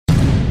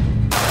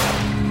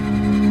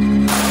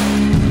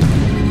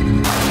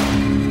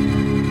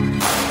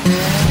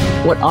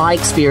what I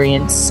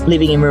experience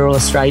living in rural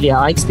Australia.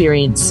 I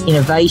experience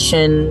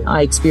innovation.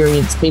 I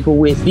experience people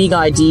with big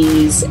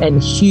ideas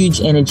and huge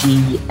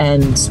energy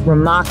and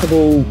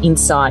remarkable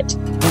insight.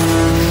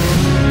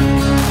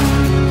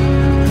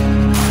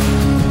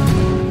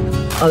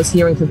 I was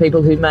hearing from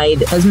people who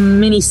made as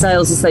many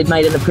sales as they'd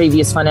made in the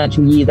previous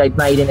financial year they'd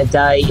made in a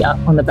day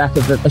on the back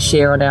of a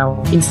share on our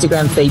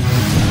Instagram feed.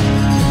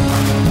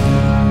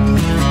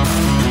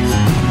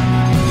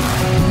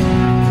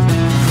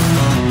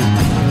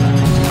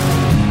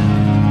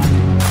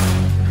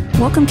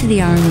 Welcome to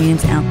the R.M.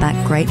 Williams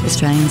Outback Great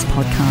Australians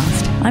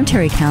podcast. I'm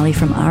Terry Cowley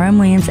from R.M.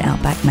 Williams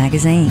Outback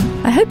magazine.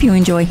 I hope you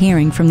enjoy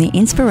hearing from the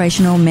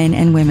inspirational men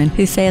and women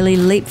who fairly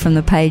leap from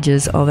the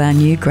pages of our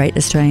new Great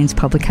Australians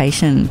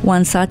publication.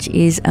 One such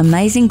is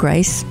Amazing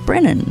Grace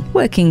Brennan.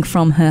 Working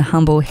from her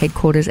humble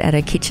headquarters at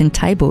a kitchen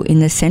table in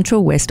the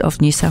central west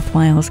of New South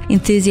Wales,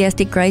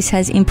 enthusiastic Grace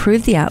has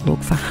improved the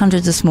outlook for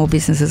hundreds of small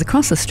businesses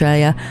across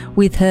Australia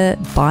with her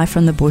Buy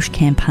from the Bush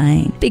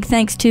campaign. Big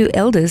thanks to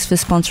Elders for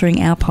sponsoring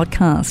our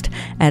podcast.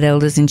 At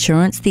Elders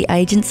Insurance, the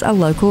agents are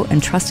local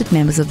and trusted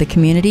members of the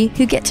community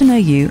who get to know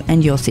you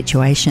and your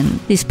situation.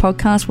 This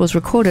podcast was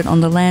recorded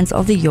on the lands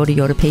of the Yorta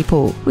Yorta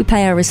people. We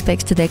pay our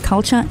respects to their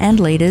culture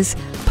and leaders,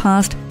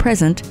 past,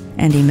 present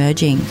and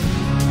emerging.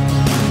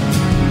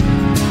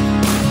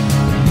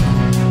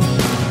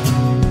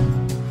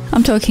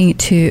 I'm talking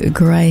to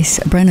Grace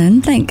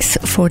Brennan. Thanks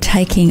for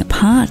taking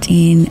part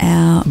in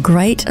our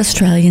Great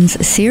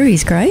Australians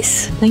series,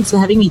 Grace. Thanks for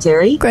having me,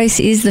 Terry. Grace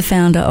is the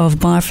founder of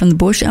Buy from the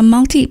Bush, a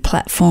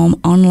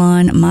multi-platform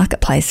online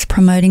marketplace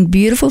promoting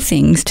beautiful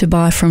things to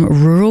buy from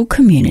rural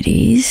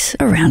communities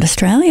around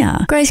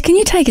Australia. Grace, can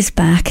you take us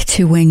back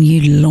to when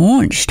you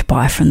launched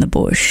Buy from the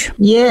Bush?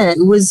 Yeah,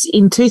 it was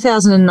in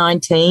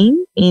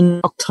 2019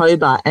 in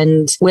October,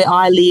 and where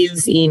I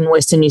live in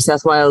Western New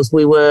South Wales,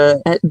 we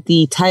were at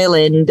the tail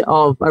end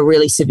of a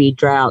really severe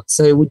drought.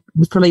 So it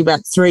was probably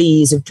about 3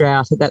 years of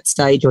drought at that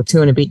stage, or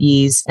 2 and a bit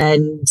years.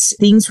 And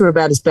things were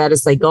about as bad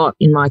as they got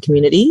in my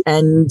community.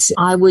 And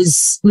I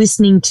was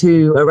listening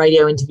to a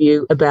radio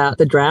interview about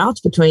the drought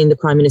between the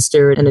Prime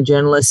Minister and a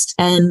journalist.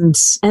 And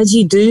as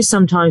you do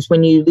sometimes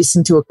when you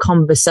listen to a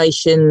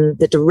conversation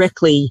that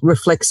directly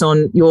reflects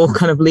on your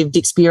kind of lived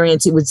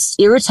experience, it was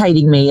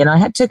irritating me. And I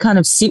had to kind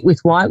of sit with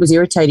why it was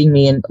irritating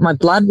me. And my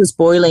blood was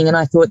boiling. And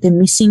I thought they're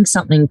missing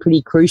something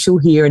pretty crucial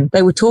here. And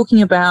they were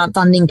talking about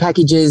funding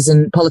packages,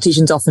 and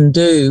politicians often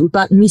do,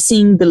 but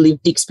missing the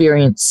lived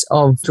experience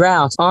of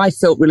drought. I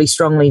felt really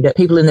strongly that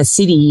people in the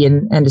city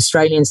and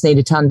Australians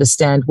needed to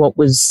understand what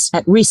was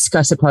at risk,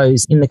 I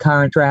suppose, in the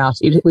current drought.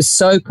 It was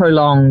so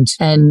prolonged,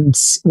 and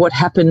what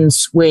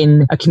happens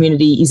when a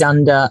community is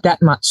under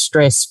that much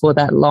stress for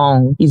that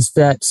long is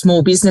that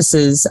small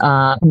businesses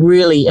are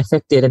really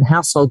affected and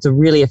households are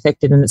really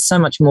affected, and it's so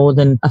much more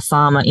than a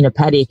farmer in a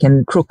paddock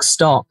and crook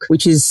stock,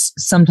 which is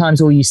sometimes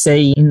all you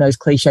see in those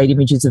cliched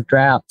images of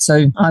drought.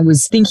 So I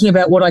was thinking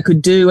about what I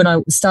could do, and I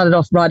started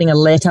off writing a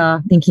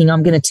letter thinking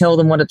I'm going to tell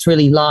them what it's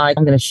really like.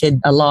 I'm going to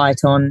shed a light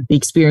on the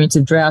experience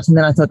of drought. And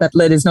then I thought that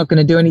letter's not going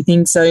to do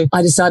anything. So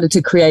I decided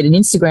to create an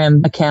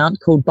Instagram account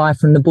called Buy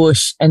from the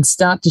Bush and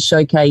start to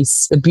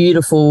showcase the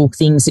beautiful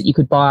things that you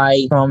could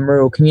buy from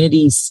rural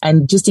communities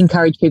and just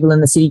encourage people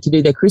in the city to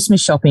do their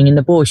Christmas shopping in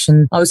the bush.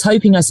 And I was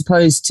hoping, I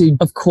suppose, to,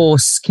 of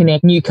course,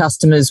 connect new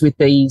customers with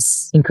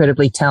these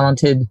incredibly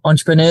talented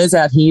entrepreneurs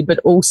out here, but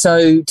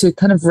also to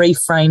kind of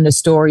reframe the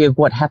story of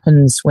what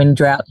happens when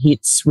drought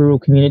hits rural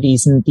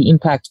communities and the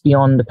impact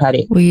beyond the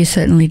paddock. Well, you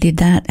certainly did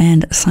that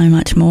and so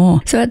much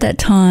more. So at that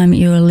time,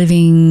 you were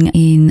living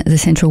in the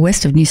central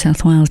west of New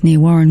South Wales near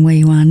Warren, where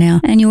you are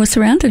now, and you were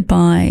surrounded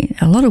by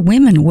a lot of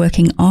women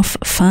working off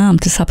farm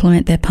to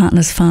supplement their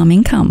partner's farm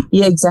income.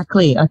 Yeah,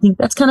 exactly. I think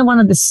that's kind of one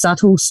of the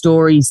subtle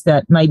stories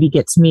that maybe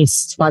gets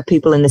missed by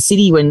people in the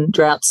city when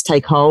droughts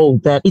take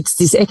hold, that it's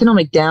this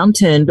economic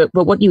downturn,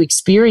 but what you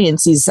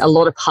experience is a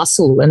lot of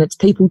hustle, and it's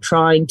people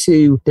trying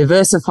to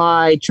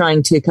diversify,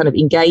 trying to kind of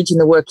engage in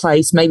the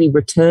workplace, maybe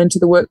return to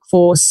the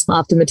workforce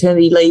after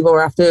maternity leave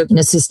or after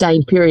a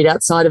sustained period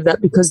outside of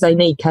that because they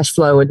need cash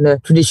flow, and the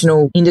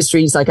traditional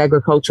industries like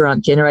agriculture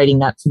aren't generating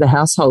that for the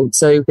household.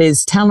 So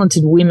there's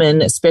talented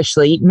women,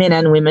 especially men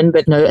and women,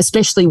 but no,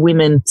 especially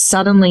women.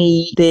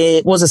 Suddenly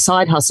there was a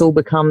side hustle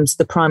becomes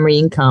the primary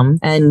income,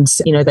 and,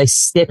 you know, they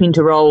step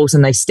into roles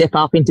and they step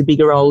up into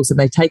bigger roles and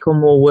they take on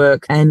more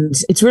work. And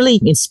it's really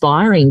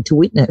inspiring to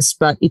witness,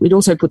 but it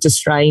also puts a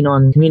strain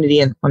on community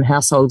and on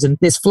households. And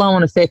there's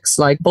flow-on effects,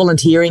 like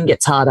volunteering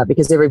gets harder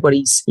because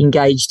everybody's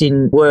engaged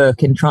in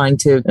work and trying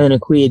to earn a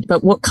quid.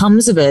 But what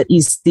comes of it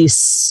is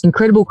this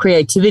incredible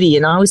creativity.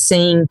 And I was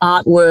seeing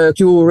artwork,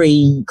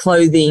 jewelry,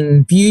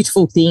 clothing,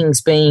 beautiful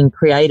things being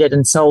created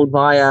and sold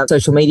via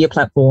social media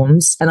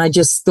platforms. And I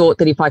just thought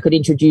that if I could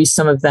introduce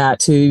some of that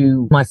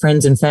to my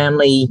friends and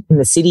family in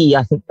the city,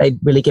 I think they'd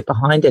really get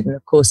behind it. And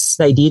of course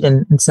they did,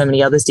 and so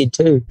many others did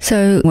too.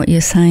 So what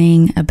you're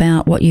saying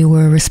about what you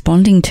were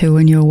responding to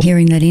when you were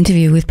hearing that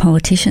interview with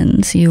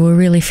politicians, you were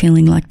really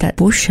feeling like that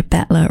bush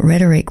battler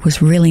rhetoric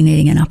was really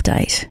needing an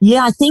update.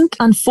 Yeah, I think,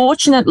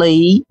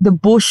 unfortunately, the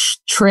bush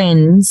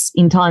trends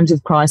in times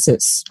of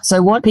crisis.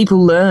 So what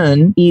people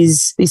learn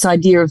is this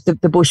idea of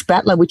the bush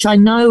battler, which I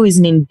know is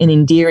an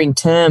endearing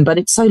term, but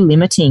it's so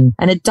limiting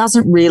and it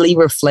doesn't really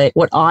reflect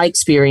what I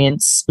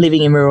experience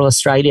living in rural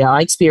Australia.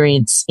 I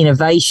experience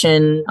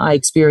innovation. I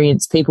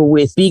experience people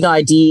with big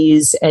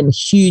ideas and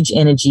huge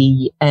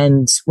energy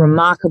and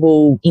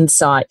remarkable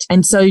insight.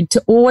 And so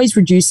to always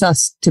reduce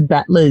us to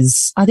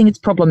battlers, I think it's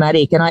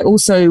problematic. And I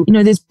also,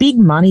 there's big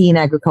money in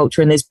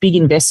agriculture and there's big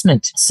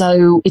investment.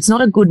 So it's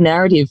not a good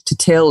narrative to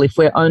tell if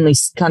we're only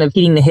kind of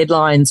hitting the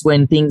headlines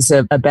when things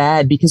are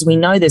bad, because we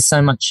know there's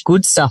so much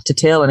good stuff to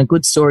tell and a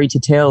good story to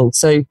tell.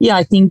 So yeah,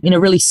 I think in a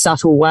really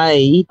subtle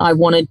way, I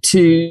wanted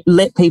to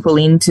let people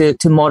into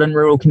modern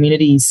rural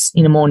communities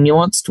in a more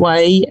nuanced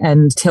way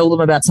and tell them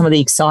about some of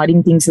the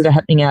exciting things that are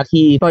happening out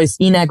here, both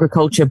in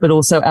agriculture, but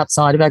also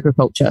outside of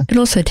agriculture. It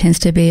also tends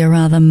to be a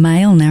rather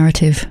male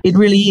narrative. It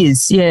really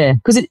is, yeah.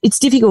 Because it's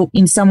difficult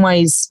in some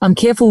ways. I'm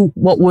careful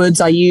what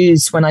words I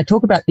use when I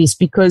talk about this,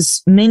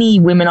 because many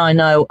women I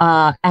know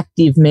are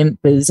active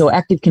members or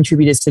active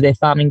contributors to their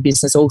farming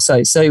business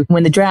also. So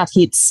when the drought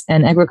hits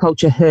and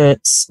agriculture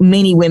hurts,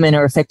 many women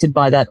are affected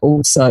by that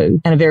also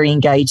and are very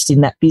engaged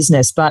in that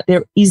business. But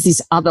there is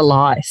this other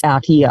life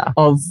out here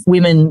of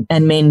women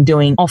and men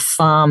doing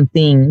off-farm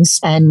things.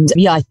 And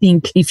yeah, I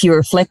think if you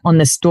reflect on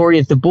the story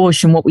of the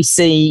bush and what we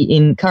see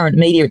in current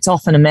media, it's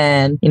often a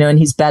man, in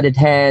his battered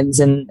hands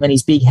and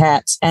his big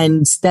hat.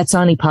 And that's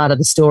only part of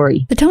the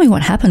story. But tell me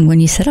what happened when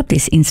you set up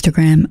this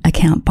Instagram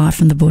account, Buy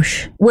from the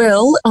Bush.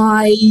 Well,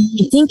 I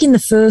think in the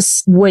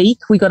first week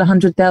we got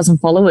 100,000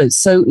 followers.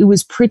 So it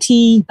was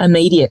pretty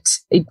immediate.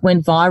 It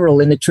went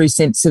viral in the true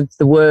sense of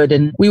the word.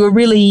 And we were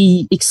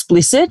really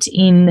explicit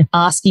in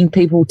asking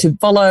people to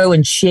follow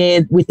and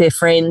share with their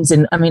friends.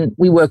 And I mean,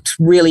 we worked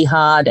really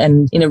hard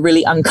and in a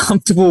really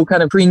uncomfortable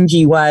kind of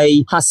cringy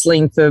way,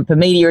 hustling for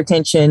media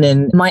attention.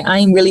 And my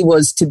aim really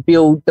was to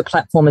build the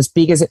platform as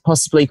big as it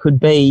possibly could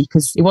be,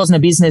 because it wasn't a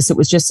business. It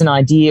was just an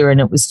idea and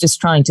it was just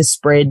trying to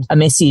spread a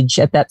message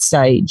at that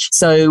stage.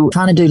 So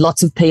trying to do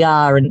lots of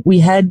PR. And we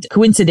had,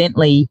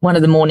 coincidentally, one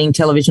of the morning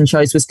television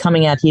shows was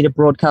coming out here to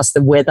broadcast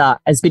the weather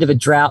as a bit of a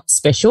drought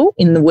special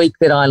in the week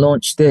that I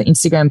launched the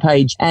Instagram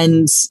page.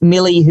 And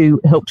Millie,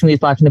 who helped me with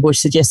Buy from the Bush,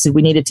 suggested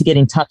we needed to get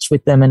in touch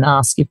with them and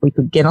ask if we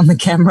could get on the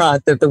camera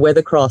at the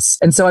weather cross.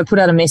 And so I put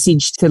out a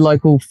message to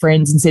local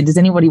friends and said, does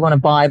anybody want to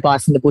buy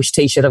from the Bush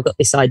t-shirt? I've got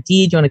this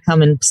idea. Do you want to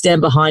come and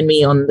stand behind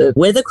me on the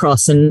weather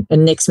cross? And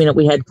next minute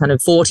we had kind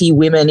of 40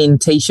 women in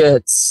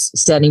t-shirts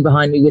standing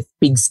behind me with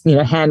big,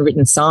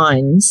 handwritten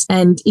signs.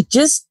 And it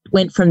just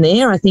went from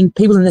there. I think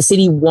people in the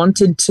city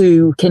wanted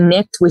to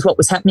connect with what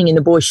was happening in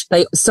the bush.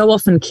 They so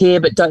often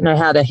care but don't know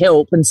how to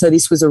help. And so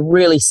this was a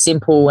really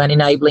simple and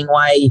enabling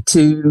way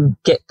to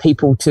get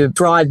people to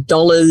drive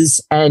dollars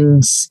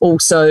and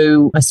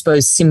also, I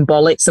suppose,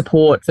 symbolic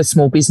support for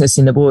small business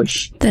in the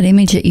bush. That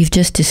image that you've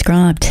just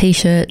described,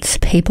 t-shirts,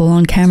 people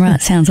on camera,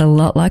 it sounds a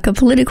lot like a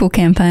political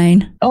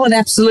campaign. Oh, it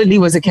absolutely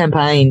was a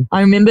campaign. I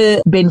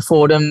remember Ben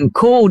Fordham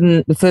called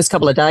in the first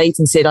couple of days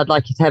and said, I'd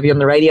like to have you on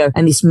the radio.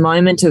 And this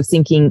moment of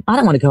thinking, I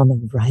don't want to go on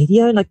the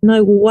radio. Like,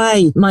 no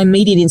way. My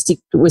immediate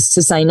instinct was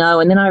to say no.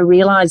 And then I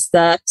realized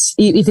that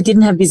if it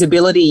didn't have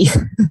visibility,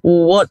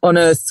 what on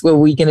earth were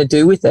we going to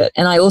do with it?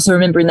 And I also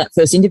remember in that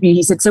first interview,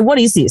 he said, so what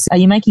is this? Are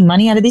you making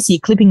money out of this? Are you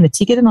clipping the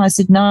ticket? And I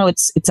said, no,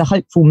 it's a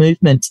hopeful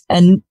movement.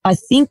 And I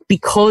think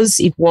because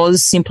it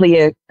was simply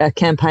a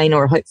campaign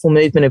or a hopeful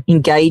movement of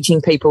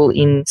engaging people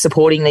in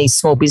supporting these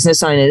small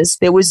business owners,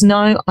 there was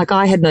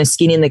I had no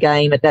skin in the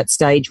game at that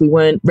stage. We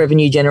weren't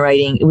revenue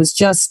generating. It was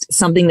just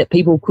something that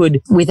people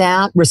could,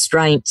 without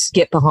restraint,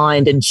 get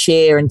behind and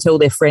share and tell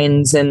their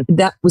friends. And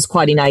that was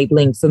quite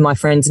enabling for my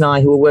friends and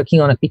I who were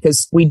working on it,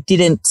 because we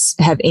didn't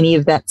have any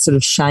of that sort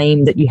of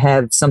shame that you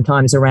have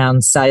sometimes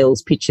around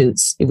sales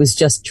pitches. It was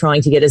just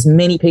trying to get as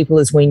many people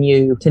as we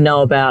knew to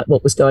know about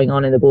what was going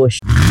on in the bush.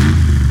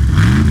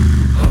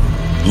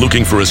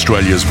 Looking for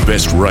Australia's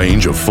best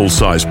range of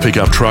full-size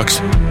pickup trucks?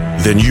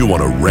 Then you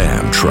want a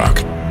Ram truck.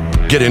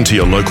 Get into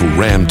your local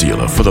Ram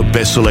dealer for the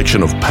best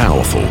selection of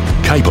powerful,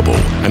 capable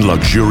and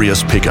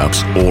luxurious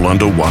pickups all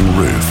under one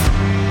roof.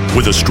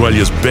 With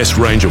Australia's best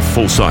range of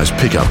full-size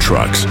pickup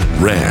trucks,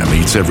 Ram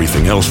eats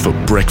everything else for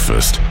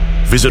breakfast.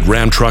 Visit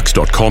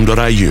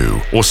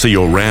ramtrucks.com.au or see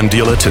your Ram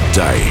dealer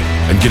today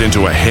and get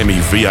into a Hemi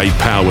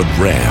V8-powered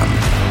Ram.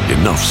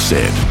 Enough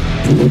said.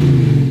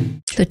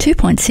 The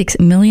 2.6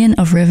 million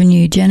of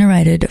revenue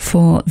generated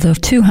for the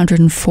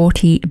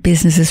 240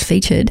 businesses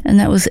featured, and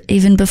that was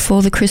even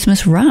before the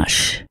Christmas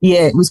rush.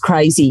 Yeah, it was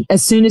crazy.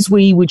 As soon as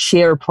we would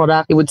share a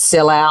product, it would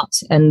sell out,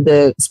 and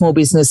the small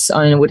business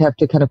owner would have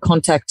to kind of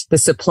contact the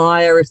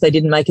supplier if they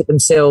didn't make it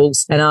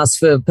themselves and ask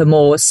for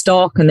more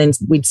stock, and then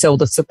we'd sell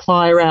the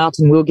supplier out.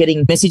 And we were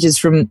getting messages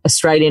from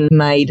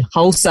Australian-made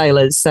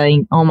wholesalers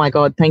saying, oh my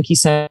God, thank you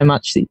so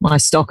much. My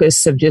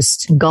stockists have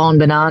just gone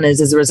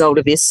bananas as a result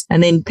of this.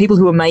 And then people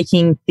who were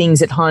making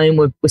things at home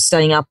were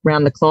staying up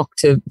around the clock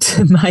to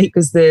make,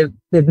 because the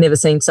they've never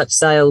seen such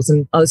sales.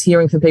 And I was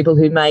hearing from people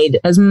who made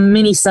as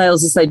many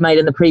sales as they'd made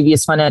in the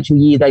previous financial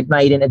year, they'd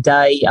made in a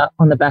day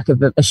on the back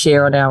of a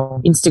share on our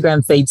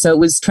Instagram feed. So it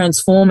was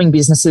transforming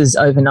businesses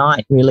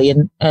overnight, really.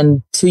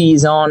 And 2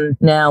 years on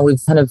now,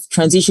 we've kind of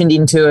transitioned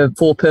into a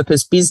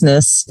for-purpose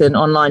business, an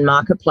online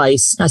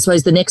marketplace. I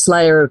suppose the next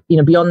layer,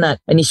 beyond that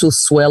initial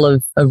swell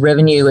of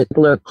revenue,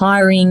 people are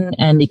hiring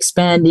and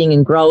expanding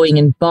and growing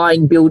and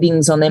buying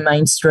buildings on their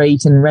main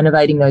street and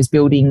renovating those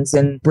buildings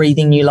and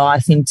breathing new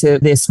life into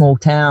their small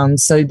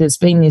towns. So there's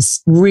been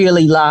this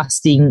really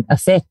lasting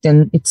effect,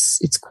 and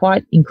it's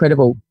quite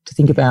incredible to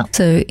think about.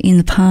 So in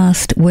the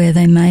past, where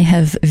they may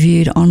have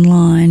viewed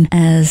online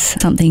as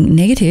something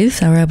negative,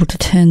 they were able to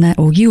turn that,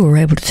 or you were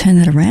able to turn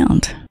that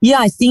around. Yeah,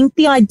 I think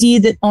the idea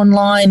that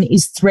online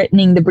is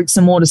threatening the bricks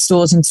and mortar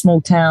stores in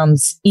small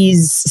towns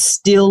is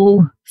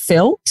still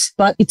felt,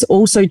 but it's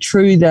also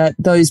true that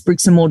those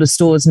bricks and mortar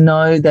stores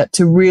know that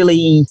to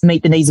really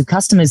meet the needs of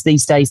customers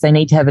these days, they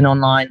need to have an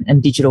online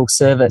and digital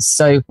service.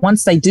 So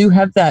once they do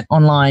have that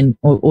online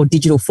or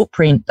digital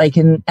footprint, they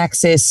can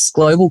access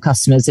global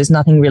customers. There's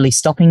nothing really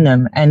stopping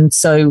them. And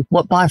so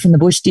what Buy from the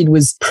Bush did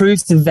was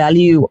prove the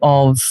value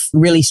of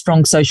really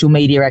strong social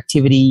media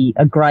activity,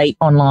 a great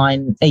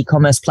online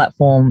e-commerce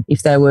platform,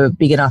 if they were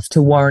big enough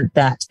to warrant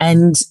that.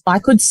 And I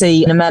could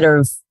see in a matter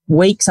of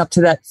weeks up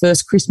to that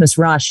first Christmas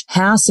rush,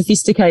 how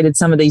sophisticated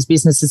some of these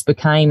businesses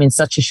became in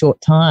such a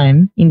short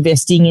time,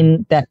 investing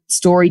in that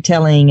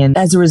storytelling. And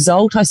as a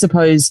result, I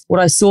suppose what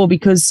I saw,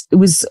 because it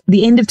was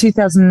the end of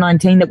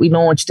 2019 that we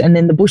launched, and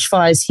then the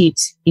bushfires hit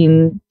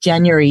in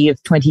January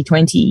of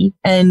 2020.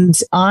 And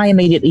I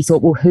immediately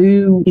thought, well,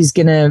 who is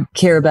going to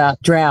care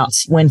about drought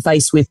when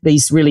faced with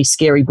these really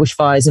scary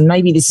bushfires? And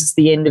maybe this is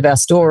the end of our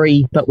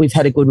story, but we've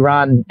had a good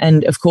run.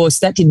 And of course,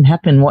 that didn't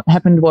happen. What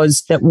happened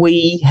was that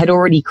we had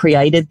already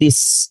created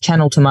this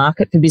channel to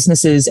market for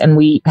businesses, and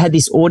we had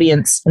this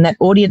audience, and that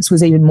audience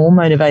was even more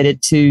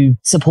motivated to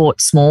support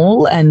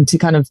small and to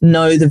kind of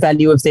know the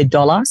value of their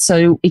dollar.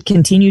 So it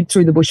continued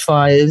through the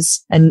bushfires,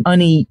 and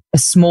only a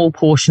small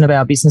portion of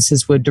our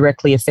businesses were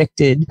directly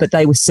affected, but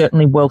they were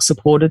certainly well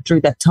supported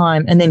through that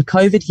time. And then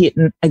COVID hit,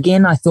 and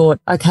again, I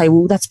thought, okay,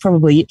 well, that's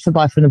probably it for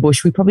Buy from the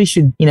Bush. We probably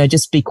should,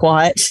 just be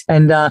quiet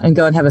and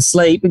go and have a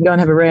sleep and go and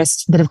have a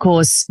rest. But of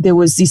course, there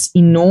was this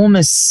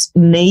enormous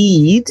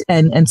need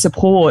and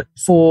support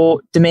for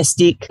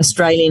domestic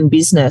Australian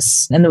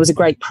business. And there was a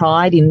great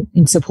pride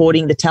in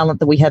supporting the talent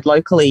that we had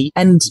locally.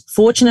 And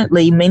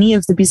fortunately, many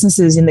of the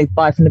businesses in the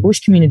Buy from the Bush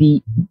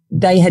community,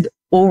 they had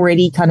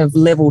already kind of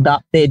leveled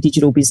up their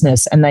digital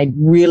business, and they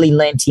really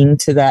lent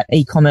into that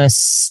e-commerce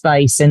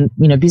space. And,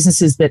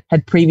 businesses that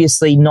had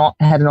previously not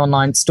had an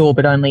online store,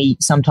 but only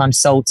sometimes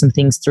sold some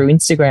things through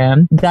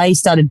Instagram, they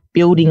started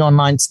building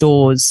online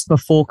stores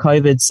before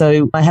COVID.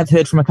 So I have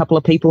heard from a couple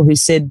of people who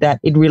said that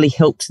it really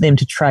helped them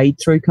to trade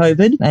through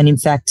COVID. And in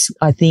fact,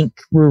 I think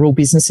rural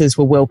businesses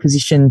were well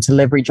positioned to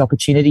leverage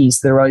opportunities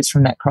that arose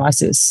from that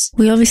crisis.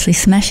 We're obviously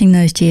smashing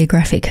those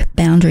geographic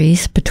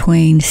boundaries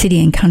between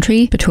city and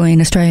country, between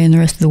Australia and the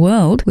rest of the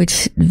world,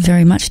 which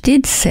very much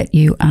did set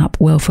you up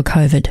well for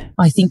COVID.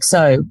 I think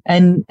so.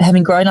 And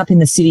having grown up in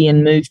the city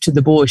and moved to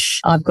the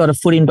bush, I've got a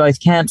foot in both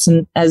camps,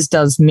 and as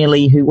does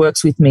Millie, who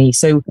works with me.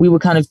 So we were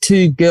kind of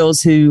two girls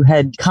who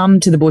had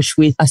come to the bush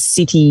with a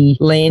city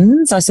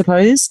lens, I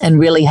suppose, and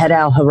really had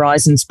our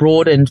horizons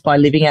broadened by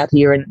living out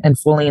here and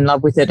falling in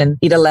love with it. And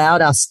it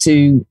allowed us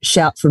to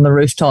shout from the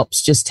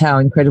rooftops just how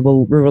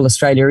incredible rural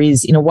Australia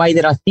is, in a way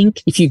that I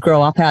think if you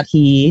grow up out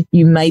here,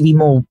 you may be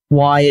more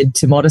wired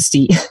to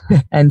modesty.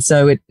 And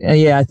so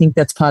I think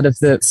that's part of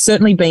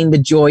certainly been the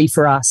joy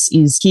for us,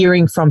 is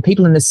hearing from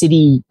people in the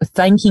city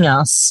thanking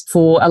us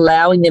for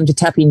allowing them to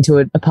tap into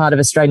a part of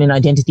Australian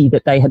identity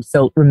that they had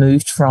felt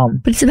removed from.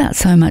 But it's about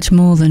so much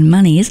more than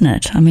money, isn't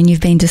it? I mean,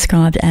 you've been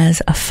described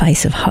as a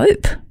face of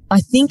hope. I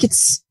think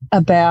it's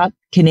about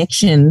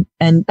connection.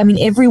 And I mean,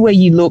 everywhere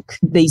you look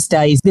these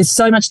days, there's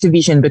so much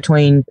division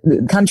between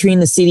the country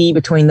and the city,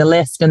 between the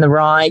left and the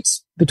right,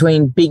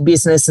 between big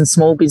business and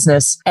small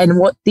business. And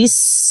what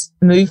this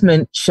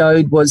movement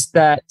showed was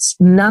that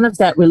none of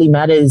that really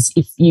matters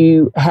if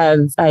you have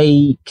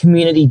a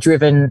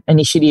community-driven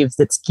initiative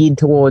that's geared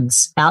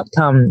towards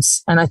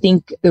outcomes. And I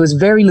think there was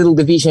very little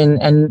division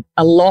and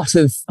a lot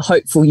of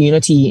hopeful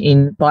unity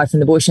in Buy from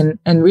the Bush.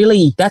 And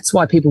really, that's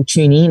why people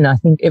tune in. I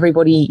think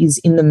everybody is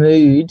in the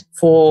mood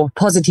for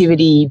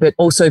positivity, but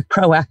also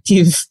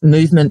proactive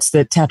movements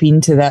that tap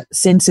into that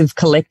sense of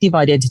collective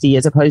identity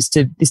as opposed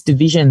to this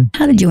division.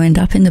 How did you end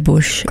up in the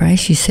bush,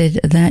 Grace? You said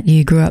that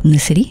you grew up in the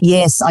city.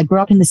 Yes, I grew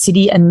up in the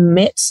city and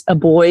met a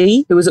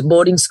boy who was at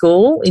boarding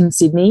school in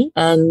Sydney,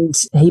 and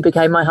he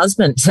became my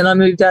husband, and I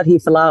moved out here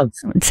for love.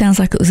 It sounds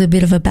like it was a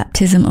bit of a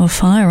baptism of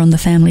fire on the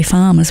family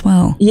farm as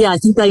well. Yeah, I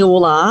think they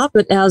all are,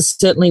 but ours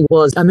certainly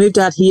was. I moved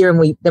out here, and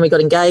we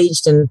got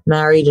engaged and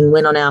married and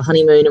went on our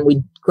honeymoon, and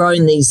we'd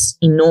grown these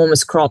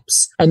enormous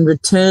crops and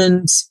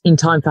returned in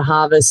time for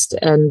harvest,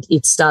 and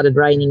it started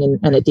raining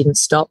and it didn't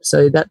stop.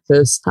 So that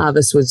first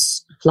harvest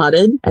was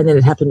flooded, and then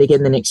it happened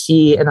again the next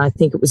year. And I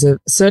think it was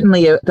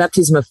certainly a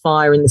baptism of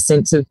fire in the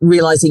sense of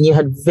realizing you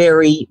had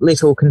very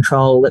little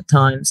control at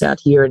times out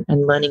here,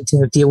 and learning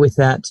to deal with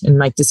that and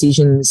make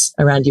decisions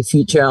around your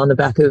future on the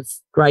back of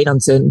great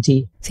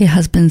uncertainty. So your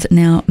husband's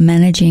now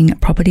managing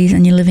properties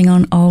and you're living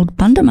on Old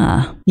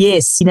Bundamar.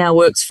 Yes, he now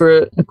works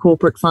for a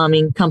corporate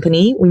farming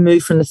company. We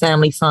moved from the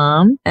family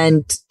farm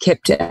and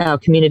kept our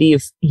community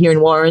of here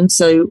in Warren.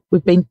 So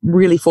we've been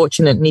really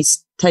fortunate, and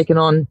he's taken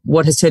on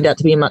what has turned out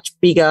to be a much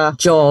bigger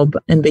job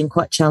and been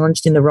quite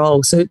challenged in the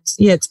role. So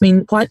it's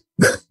been quite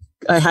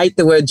I hate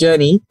the word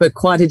journey, but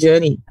quite a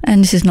journey.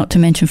 And this is not to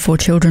mention 4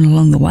 children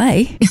along the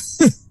way.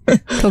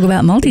 Talk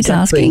about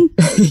multitasking.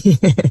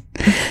 Exactly.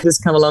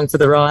 Just come along for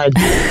the ride.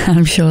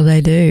 I'm sure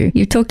they do.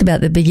 You talked about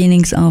the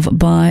beginnings of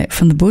Buy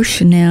from the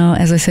Bush. Now,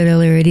 as I said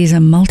earlier, it is a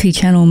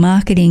multi-channel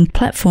marketing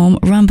platform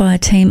run by a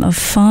team of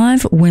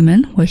 5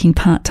 women working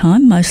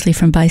part-time, mostly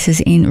from bases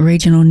in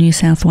regional New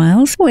South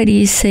Wales. Where do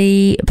you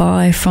see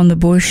Buy from the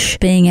Bush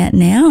being at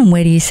now, and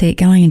where do you see it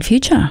going in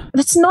future?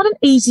 That's not an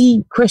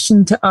easy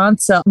question to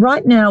answer.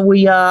 Right now,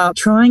 we are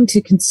trying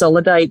to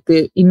consolidate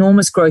the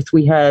enormous growth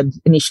we had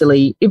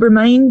initially. It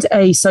remained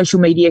a social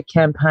media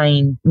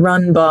campaign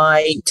run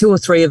by 2 or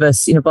 3 of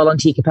us in a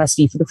volunteer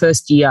capacity for the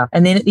first year.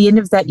 And then at the end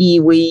of that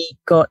year, we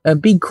got a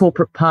big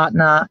corporate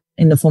partner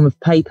in the form of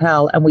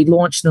PayPal, and we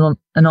launched an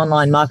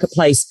online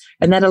marketplace,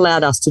 and that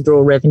allowed us to draw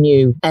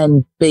revenue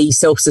and be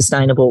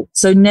self-sustainable.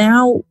 So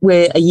now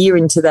we're a year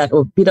into that,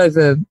 or a bit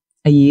over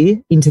a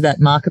year into that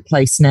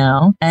marketplace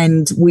now,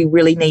 and we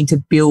really need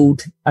to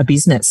build a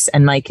business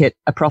and make it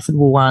a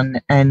profitable one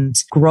and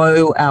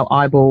grow our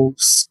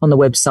eyeballs on the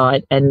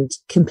website and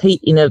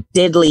compete in a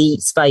deadly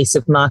space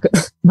of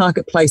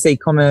marketplace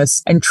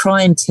e-commerce and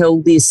try and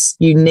tell this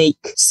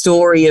unique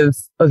story of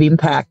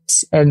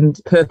impact and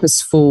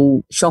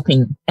purposeful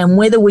shopping. And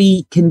whether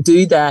we can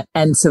do that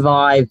and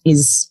survive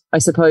is, I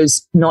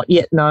suppose, not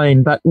yet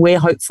known, but we're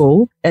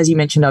hopeful. As you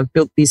mentioned, I've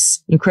built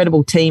this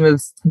incredible team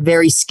of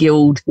very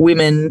skilled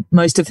women,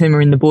 most of whom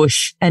are in the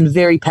bush and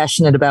very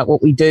passionate about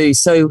what we do.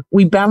 So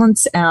we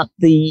balance out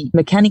the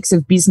mechanics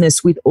of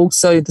business with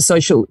also the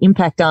social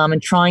impact arm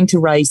and trying to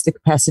raise the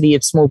capacity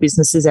of small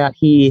businesses out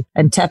here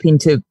and tap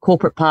into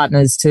corporate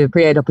partners to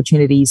create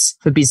opportunities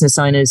for business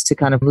owners to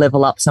kind of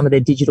level up some of their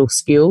digital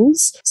skills.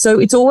 So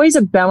it's always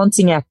a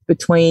balancing act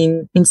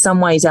between, in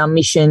some ways, our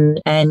mission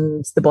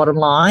and the bottom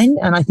line.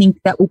 And I think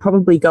that will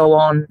probably go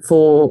on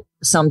for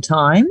some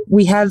time.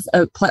 We have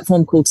a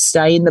platform called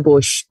Stay in the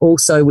Bush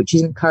also, which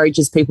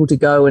encourages people to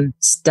go and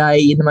stay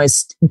in the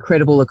most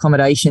incredible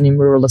accommodation in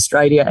rural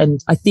Australia.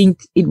 And I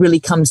think it really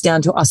comes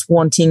down to us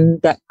wanting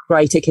that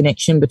greater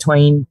connection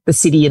between the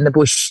city and the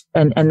bush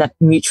and that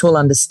mutual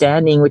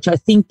understanding, which I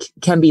think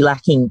can be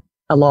lacking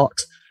a lot.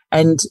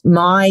 And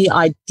my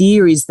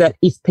idea is that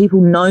if people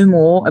know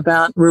more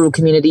about rural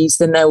communities,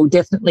 then they will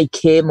definitely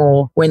care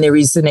more when there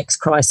is the next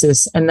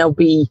crisis, and they'll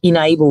be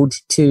enabled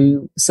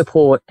to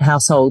support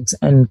households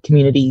and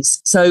communities.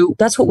 So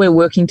that's what we're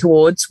working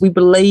towards. We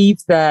believe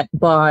that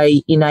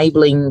by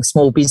enabling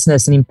small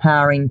business and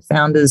empowering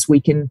founders, we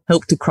can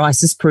help to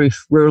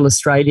crisis-proof rural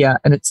Australia.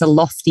 And it's a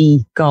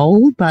lofty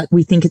goal, but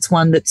we think it's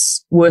one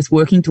that's worth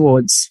working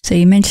towards. So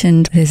you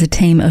mentioned there's a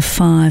team of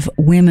 5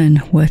 women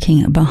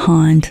working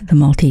behind the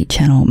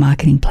multi-channel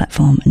marketing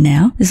platform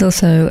now. There's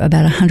also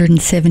about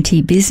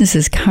 170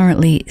 businesses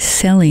currently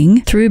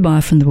selling through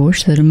Buy from the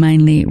Bush that are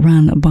mainly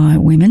run by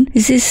women.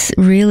 Is this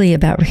really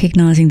about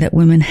recognising that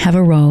women have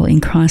a role in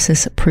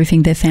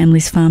crisis-proofing their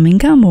family's farm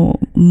income, or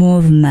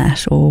more than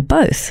that, or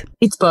both?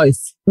 It's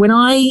both. When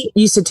I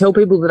used to tell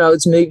people that I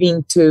was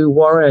moving to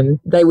Warren,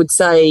 they would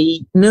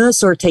say,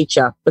 nurse or a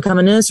teacher, become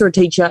a nurse or a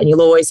teacher and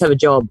you'll always have a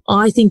job.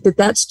 I think that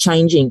that's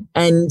changing,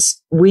 and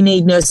we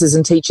need nurses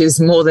and teachers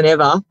more than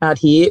ever out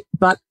here,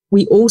 but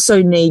we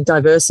also need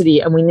diversity,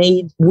 and we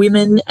need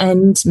women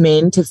and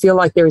men to feel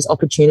like there is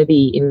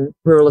opportunity in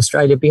rural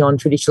Australia beyond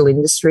traditional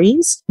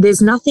industries.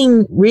 There's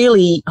nothing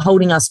really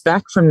holding us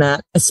back from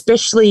that,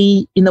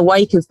 especially in the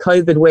wake of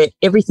COVID where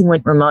everything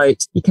went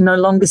remote. You can no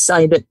longer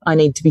say that I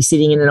need to be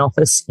sitting in an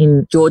office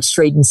in George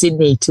Street in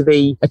Sydney to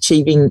be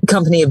achieving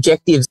company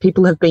objectives.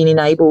 People have been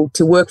enabled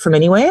to work from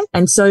anywhere.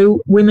 And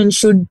so women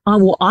should, I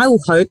will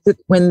hope that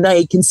when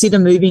they consider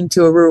moving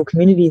to a rural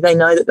community, they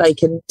know that they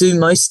can do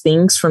most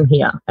things from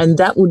here. And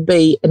that would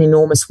be an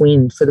enormous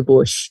win for the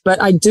bush.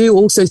 But I do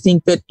also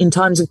think that in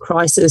times of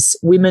crisis,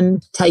 women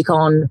take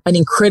on an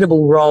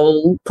incredible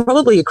role,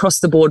 probably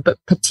across the board, but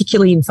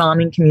particularly in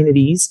farming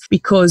communities,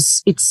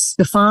 because it's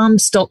the farm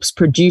stops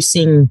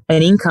producing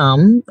an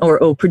income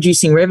or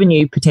producing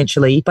revenue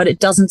potentially, but it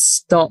doesn't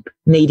stop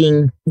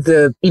needing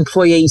the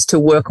employees to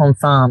work on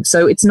farm.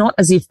 So it's not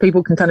as if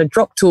people can kind of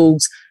drop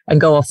tools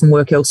and go off and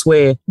work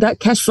elsewhere.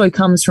 That cash flow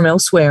comes from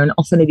elsewhere, and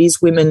often it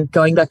is women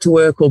going back to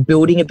work or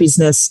building a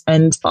business.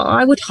 And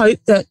I would hope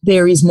that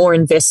there is more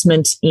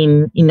investment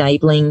in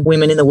enabling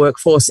women in the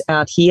workforce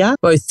out here,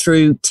 both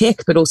through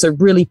tech, but also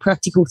really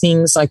practical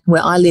things like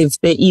where I live,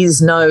 there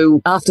is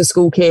no after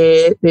school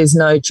care, there's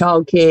no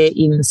childcare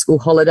in school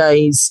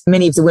holidays.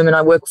 Many of the women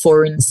I work for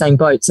are in the same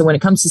boat. So when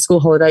it comes to school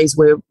holidays,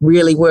 we're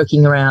really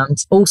working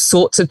around all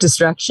sorts of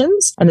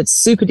distractions, and it's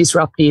super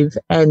disruptive.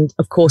 And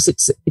of course,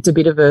 it's a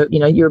bit of a,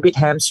 you're a bit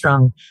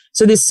hamstrung.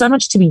 So there's so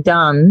much to be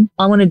done.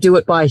 I want to do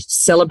it by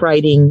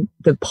celebrating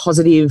the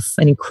positive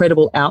and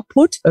incredible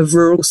output of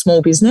rural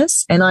small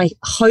business. And I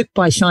hope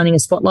by shining a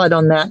spotlight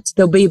on that,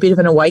 there'll be a bit of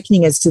an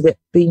awakening as to the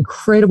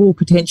incredible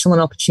potential and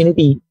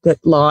opportunity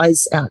that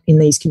lies out in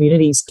these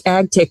communities.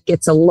 Ag tech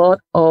gets a lot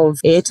of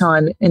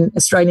airtime, and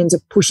Australians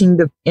are pushing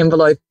the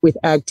envelope with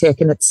ag tech,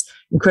 and it's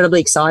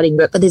incredibly exciting.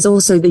 But there's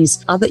also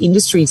these other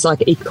industries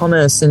like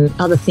e-commerce and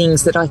other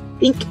things that I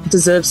think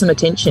deserve some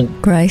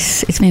attention.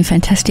 Grace, it's been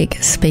fantastic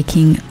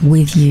speaking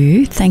with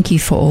you. Thank you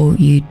for all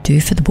you do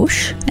for the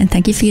bush, and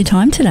thank you for your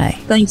time today.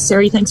 Thanks,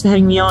 Terry. Thanks for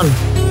having me on.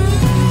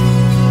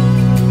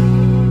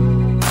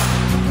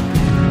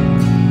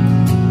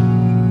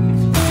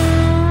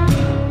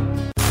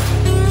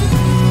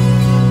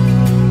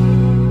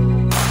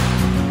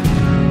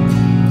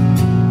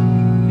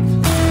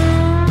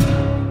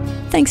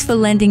 Thanks for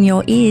lending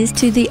your ears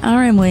to the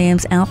RM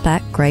Williams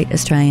Outback Great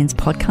Australians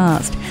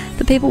podcast.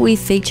 The people we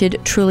featured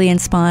truly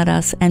inspired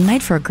us and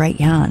made for a great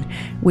yarn,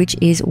 which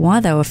is why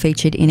they were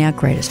featured in our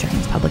Great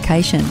Australians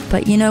publication.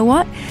 But you know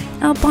what?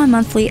 Our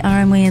bi-monthly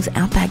RM Williams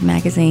Outback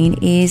magazine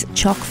is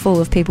chock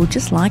full of people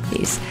just like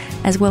this,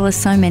 as well as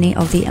so many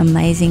of the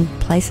amazing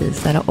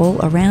places that are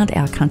all around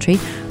our country,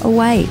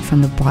 away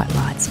from the bright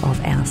lights of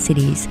our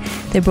cities.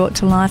 They're brought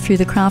to life through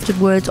the crafted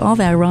words of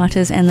our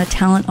writers and the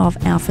talent of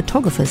our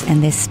photographers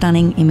and their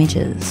stunning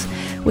images.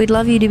 We'd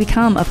love you to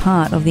become a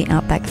part of the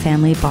Outback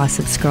family by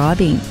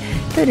subscribing.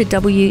 Go to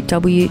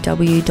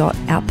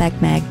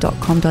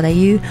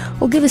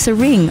www.outbackmag.com.au or give us a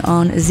ring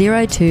on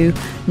 02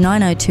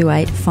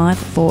 9028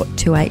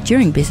 5428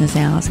 during business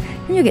hours,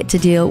 and you'll get to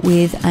deal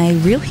with a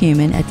real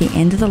human at the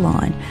end of the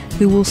line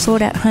who will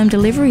sort out home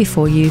delivery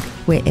for you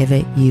wherever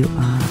you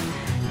are.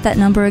 That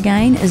number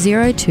again,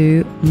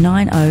 02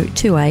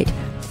 9028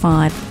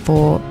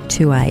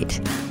 5428.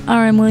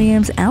 RM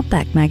Williams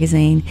Outback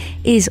magazine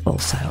is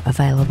also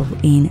available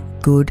in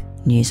good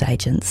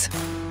newsagents.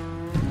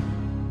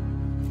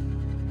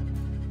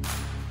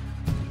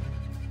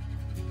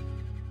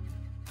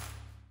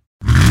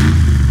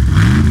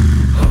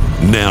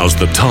 Now's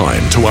the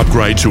time to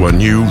upgrade to a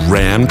new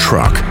Ram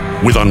truck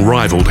with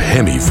unrivaled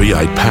Hemi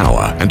V8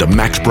 power and a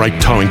max brake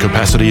towing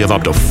capacity of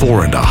up to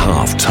 4.5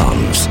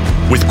 tonnes.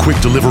 With quick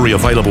delivery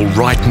available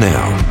right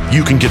now,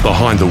 you can get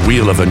behind the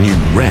wheel of a new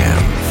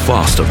Ram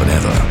faster than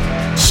ever.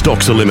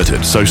 Stocks are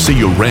limited, so see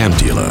your Ram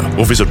dealer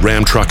or visit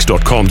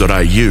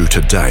ramtrucks.com.au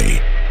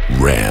today.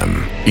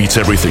 Ram eats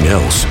everything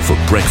else for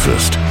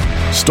breakfast.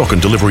 Stock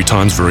and delivery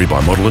times vary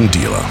by model and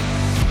dealer.